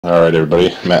Alright everybody,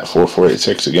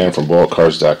 Matt4486 again from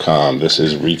BulletCars.com. This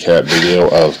is recap video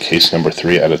of case number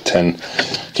 3 out of 10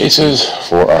 cases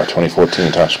for our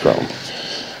 2014 Topps Chrome.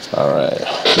 Alright,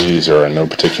 these are in no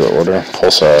particular order.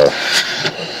 Pulsar,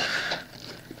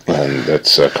 and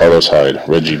that's Carlos Hyde,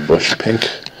 Reggie Bush Pink,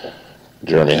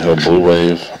 Jeremy Hill Blue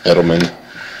Wave, Edelman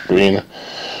Green,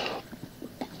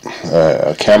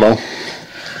 Camo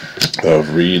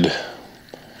of Reed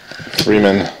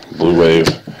Freeman Blue Wave,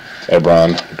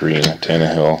 Ebron Green,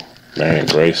 Tannehill, Marion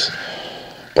Grace,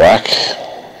 Black,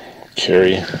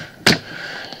 Carey,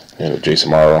 and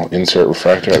Jason Morrow, Insert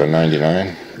Refractor out of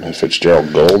 99, and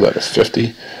Fitzgerald Gold out of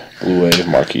 50, Blue Wave,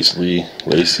 Marquise Lee,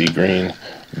 Lacey Green,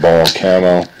 Ball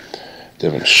Camo,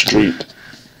 Devin Street.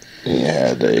 You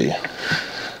had a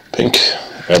Pink,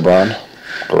 Ebron,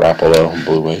 Garoppolo,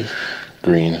 Blue Wave,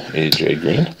 Green, AJ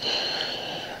Green,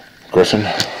 Griffin,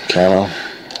 Camo,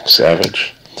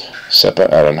 Savage,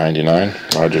 Seppa out of 99,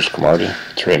 Rogers Cromartie,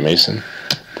 Trey Mason,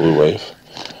 Blue Wave,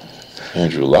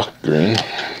 Andrew Luck, Green,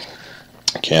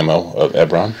 Camo of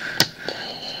Ebron,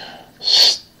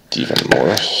 Stephen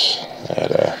Morris,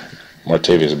 at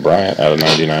Martavius Bryant out of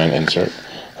 99, Insert,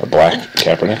 a Black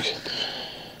Kaepernick,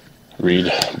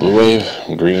 Reed, Blue Wave,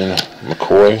 Green,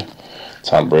 McCoy,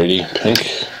 Tom Brady,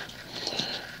 Pink,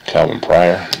 Calvin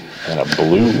Pryor, and a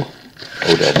Blue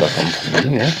Odell Beckham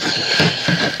Jr.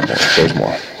 There's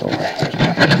more. Don't worry. There's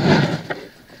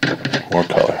more. More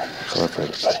color. Color for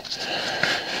everybody.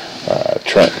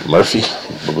 Trent Murphy,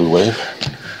 Blue Wave.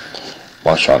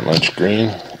 Marshawn Lynch,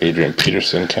 Green. Adrian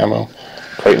Peterson, Camo.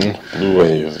 Creighton, Blue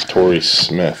Wave. Torrey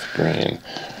Smith, Green.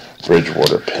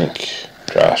 Bridgewater, Pink.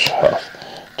 Josh Huff.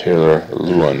 Taylor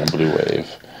Lewin, Blue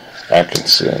Wave.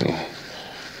 Atkinson,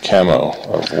 Camo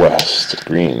of West.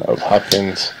 Green of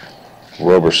Hopkins.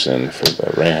 Roberson for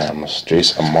the Rams,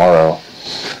 Jace Amaro,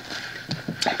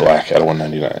 Black out of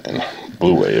 199,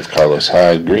 Blue Wave, Carlos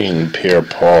Hyde, Green, Pierre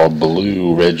Paul,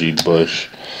 Blue, Reggie Bush,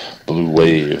 Blue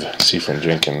Wave, Seafrin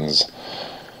Jenkins,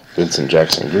 Vincent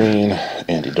Jackson Green,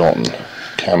 Andy Dalton,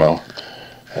 Camo,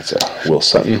 that's Will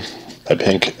Sutton, a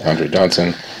Pink, Andre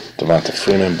Johnson, Devonta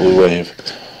Freeman, Blue Wave,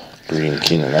 Green,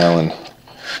 Keenan Allen,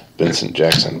 Vincent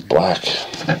Jackson, Black,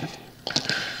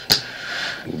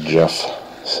 Jeff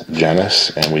Janice,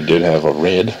 and we did have a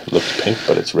red, looks pink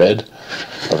but it's red,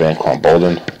 of Anquan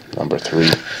Bolden, number 3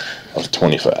 of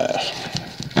 25.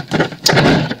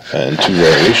 And 2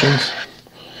 variations,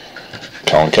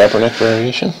 Colin Kaepernick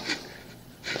variation,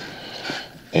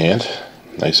 and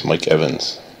nice Mike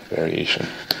Evans variation.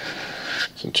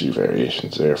 Some 2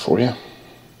 variations there for you.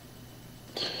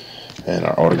 And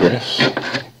our autographs.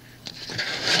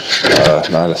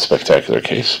 Not a spectacular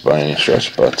case by any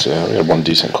stretch, but we had one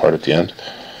decent card at the end.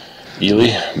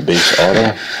 Ely, base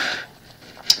auto,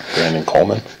 Brandon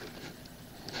Coleman.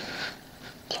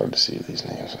 It's hard to see these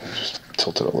names. I just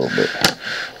tilted a little bit.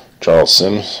 Charles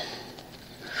Sims,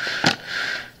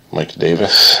 Mike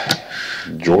Davis,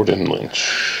 Jordan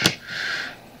Lynch.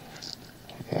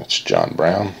 That's John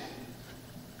Brown.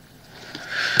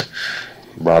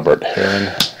 Robert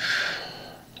Herron,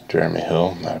 Jeremy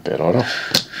Hill, not a bad auto.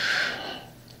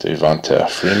 Devonta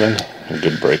Freeman,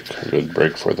 good break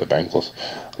for the Bengals.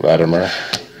 Latimer,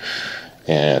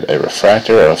 and a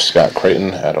refractor of Scott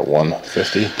Creighton at a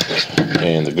 150.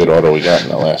 And the good auto we got in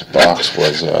the last box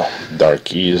was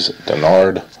Darqueze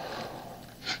Dennard,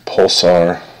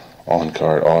 Pulsar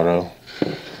on-card auto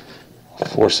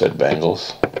for said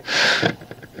Bengals,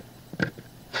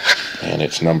 and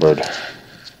it's numbered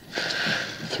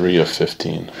 3 of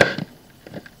 15.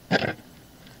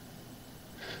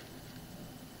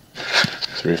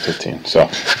 3 of 15. So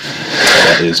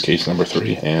that is case number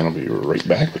 3, and I'll be right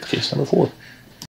back with case number 4.